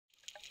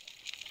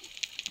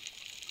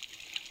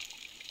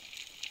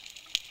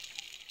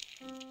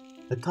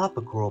Atop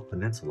a coral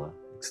peninsula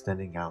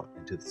extending out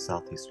into the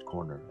southeast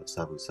corner of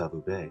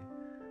Savusavu Bay,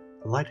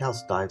 the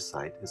Lighthouse dive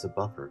site is a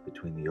buffer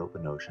between the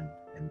open ocean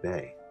and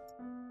bay.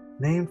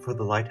 Named for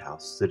the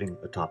lighthouse sitting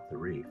atop the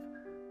reef,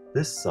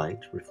 this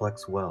site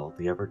reflects well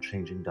the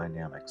ever-changing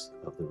dynamics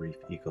of the reef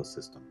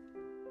ecosystem.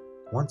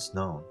 Once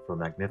known for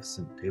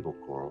magnificent table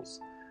corals,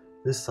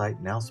 this site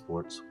now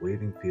sports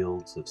waving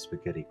fields of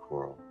spaghetti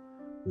coral,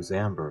 whose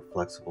amber,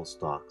 flexible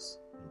stalks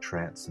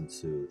entrance and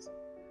soothe.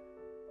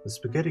 The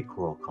spaghetti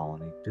coral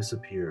colony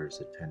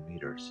disappears at 10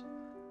 meters,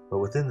 but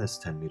within this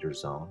 10-meter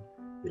zone,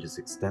 it is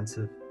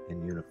extensive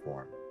and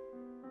uniform.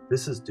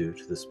 This is due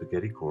to the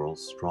spaghetti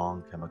coral's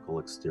strong chemical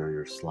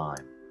exterior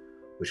slime,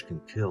 which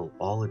can kill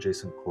all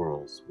adjacent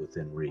corals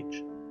within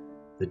reach.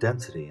 The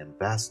density and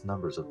vast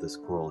numbers of this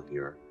coral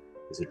here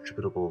is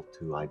attributable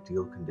to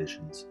ideal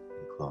conditions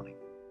in cloning.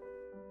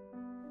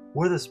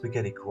 Where the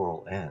spaghetti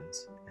coral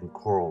ends and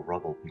coral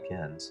rubble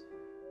begins,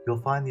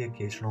 you'll find the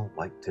occasional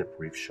white-tip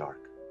reef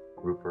shark,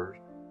 grouper,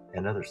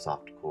 and other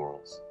soft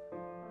corals.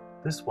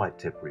 This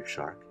white-tip reef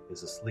shark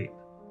is asleep,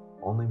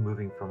 only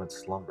moving from its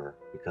slumber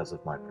because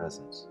of my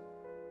presence.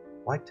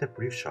 White-tip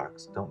reef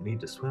sharks don't need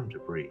to swim to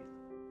breathe.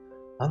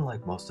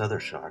 Unlike most other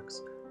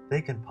sharks,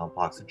 they can pump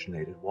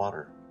oxygenated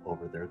water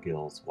over their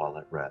gills while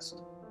at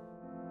rest.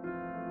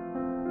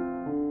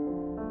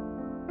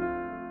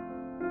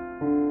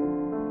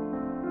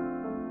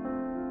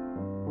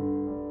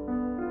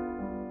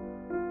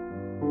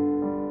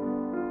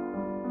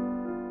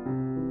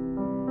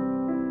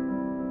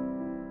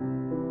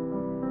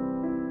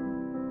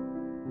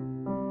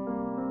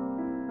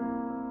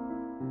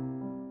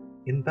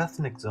 In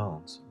benthic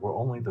zones, where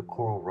only the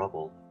coral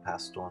rubble of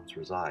past storms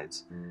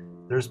resides,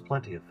 there is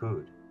plenty of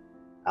food.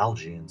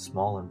 Algae and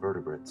small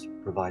invertebrates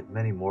provide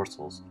many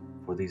morsels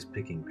for these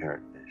picking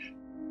parrotfish.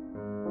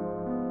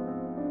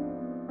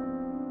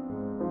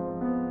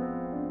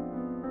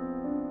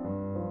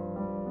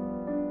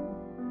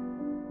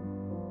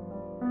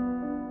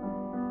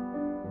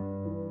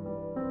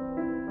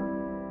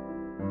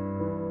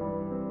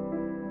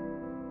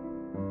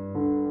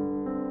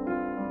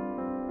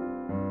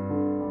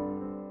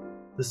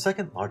 The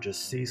second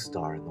largest sea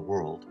star in the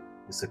world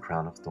is the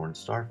crown-of-thorns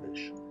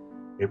starfish.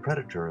 A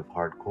predator of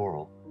hard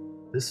coral,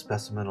 this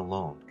specimen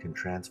alone can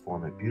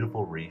transform a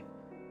beautiful reef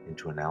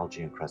into an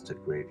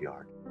algae-encrusted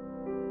graveyard.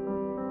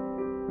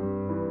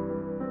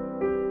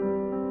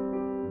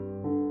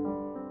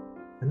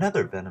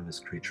 Another venomous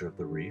creature of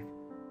the reef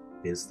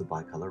is the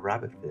bicolor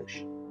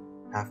rabbitfish.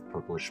 Half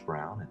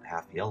purplish-brown and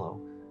half yellow,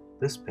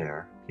 this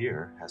pair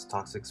here has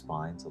toxic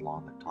spines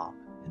along the top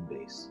and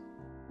base.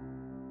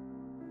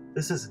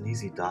 This is an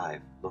easy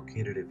dive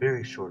located a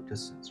very short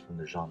distance from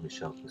the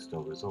Jean-Michel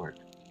Cousteau Resort.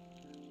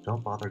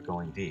 Don't bother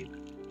going deep.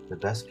 The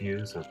best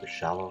views of the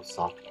shallow,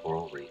 soft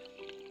coral reef.